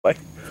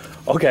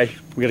Okay,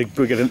 we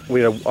got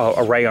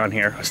a ray on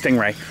here, a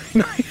stingray.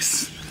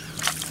 Nice.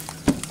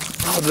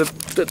 Oh,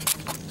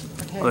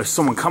 oh, there's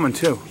someone coming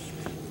too.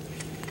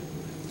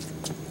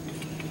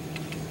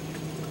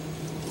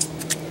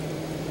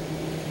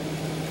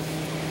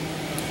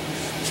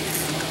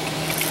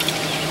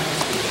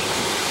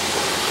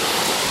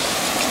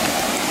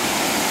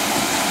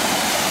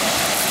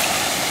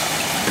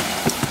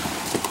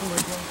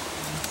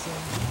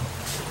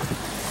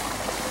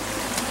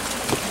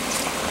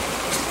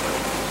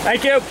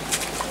 Thank you.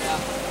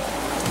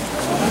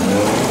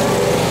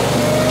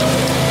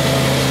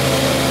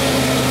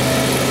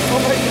 Oh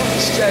my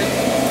gosh, Jed.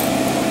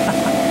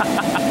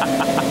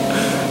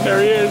 There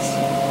he is.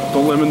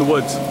 Don't let him in the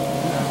woods.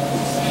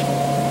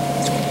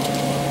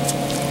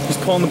 He's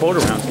pulling the boat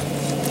around.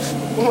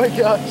 Oh my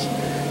gosh.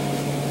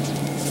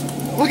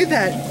 Look at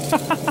that.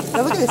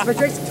 Now look at this. My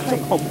drake's tight.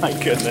 Oh my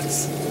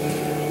goodness.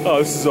 Oh,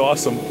 this is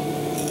awesome.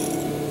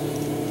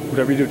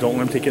 Whatever you do, don't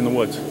let him take you in the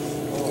woods.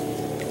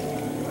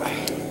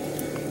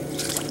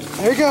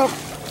 There you go.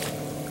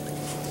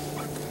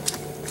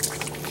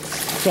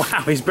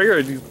 Wow, he's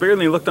bigger than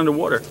he looked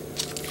underwater.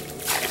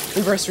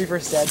 Reverse,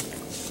 Dad.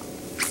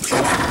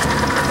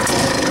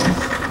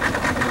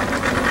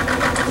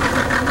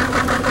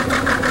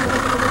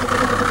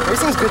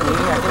 Everything's good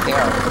eating, I think they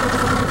are.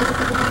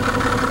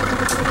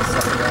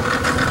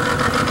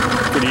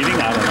 Good eating?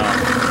 I don't know.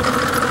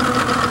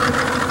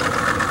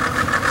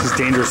 This is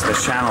dangerous, this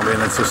channel, man.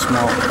 It's so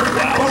small.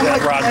 Wow, look at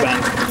that rod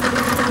bend.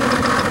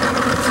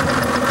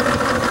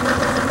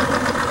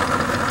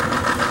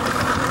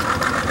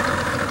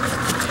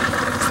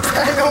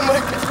 Oh my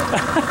god.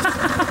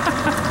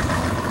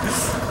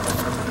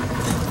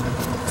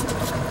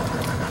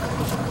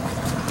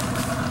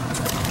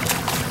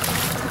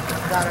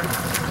 Got him.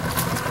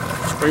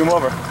 Bring him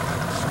over.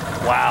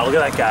 Wow, look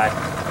at that guy.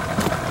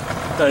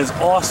 That is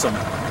awesome. I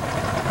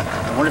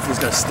wonder if he's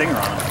got a stinger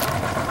on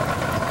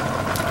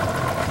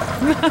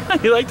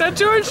him. You like that,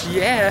 George?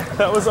 Yeah.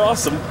 That was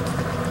awesome.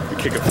 We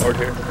kick it forward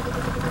here.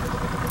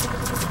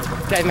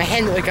 Dad, my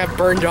hand like got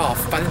burned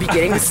off by the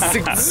beginning. This is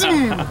like,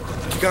 zoom,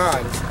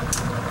 gone.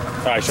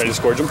 All right, should I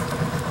just gorge him?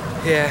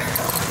 Yeah.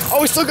 Oh,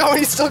 he's still going.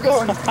 He's still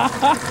going. Is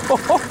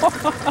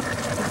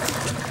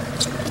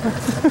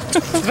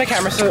my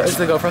camera still? Is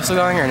the GoPro still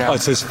going or no? Oh,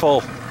 it says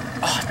full.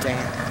 Oh, dang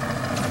it.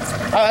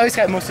 I always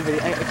got most of it.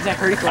 Because I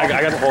heard it. I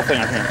got the whole thing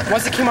on here.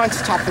 Once it came on to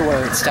top of the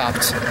wire, it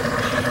stopped.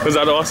 Was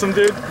that awesome,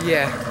 dude?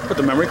 Yeah. But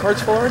the memory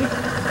card's full already?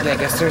 Yeah, I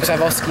guess so. Because I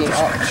have all skiing.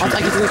 I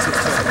can delete it too.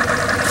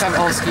 Because I have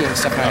all skiing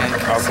stuff on it.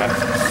 Okay. So.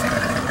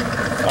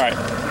 All right.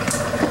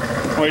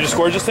 Want me to just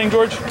gorge this thing,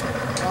 George?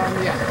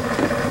 Yeah.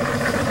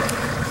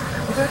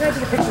 You go ahead and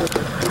take a picture of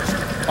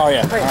it. Oh,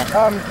 yeah. Wait, right.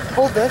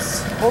 hold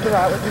this. Hold the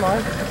rod with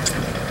mine.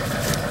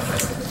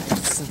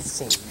 It's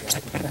insane,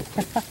 God.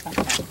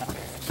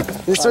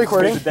 Is this still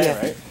recording? Day, yeah.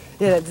 Right?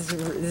 Yeah, this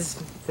is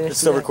finished. It's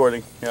still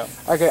recording, yeah.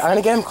 Okay, I'm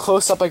gonna get him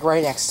close up, like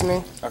right next to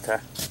me. Okay.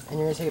 And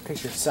you're gonna take a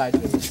picture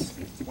sideways.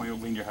 Want you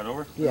to lean your head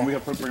over? Yeah. And we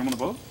gotta bring him on the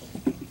boat?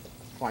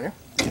 Want to?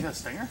 Is he got a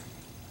stinger?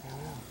 I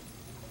don't know.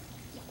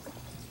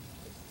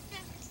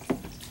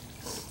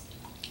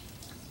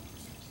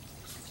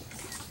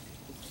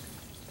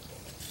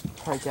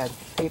 Alright, Dad,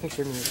 take a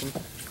picture of me with him.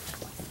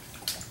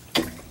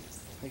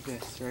 Like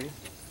this, ready?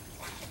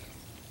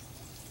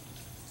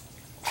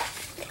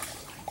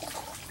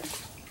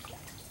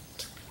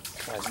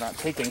 Guy's not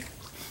taking.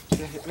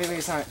 Maybe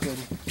it's not good.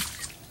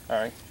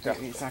 Alright, yeah.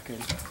 Maybe it's not good.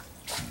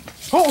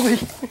 Holy!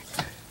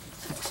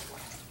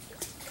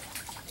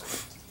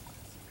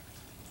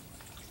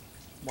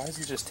 Why does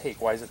he just take?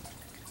 Why is it?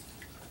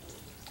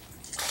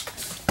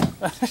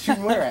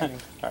 Shooting where at me?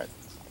 Alright,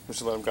 we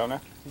should let him go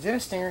now? Is there a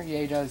stinger?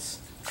 Yeah, he does.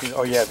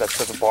 Oh yeah,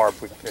 that's a barb.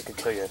 It could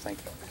kill you, I think.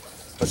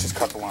 Let's just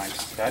cut the line.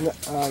 Okay?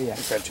 Oh, yeah.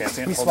 Is that a chance?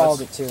 He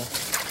swallowed it too.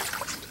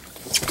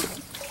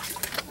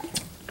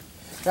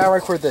 Now I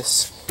record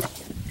this.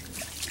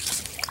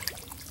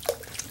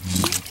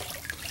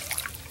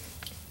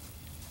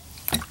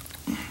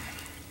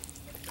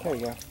 There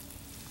you go.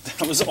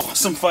 That was an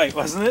awesome fight,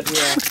 wasn't it?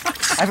 Yeah.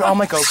 I have all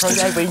my GoPros.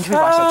 I waiting to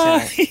watch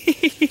that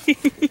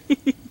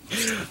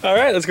tonight. All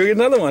right, let's go get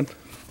another one.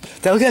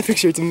 Look at that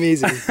picture. It's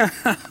amazing.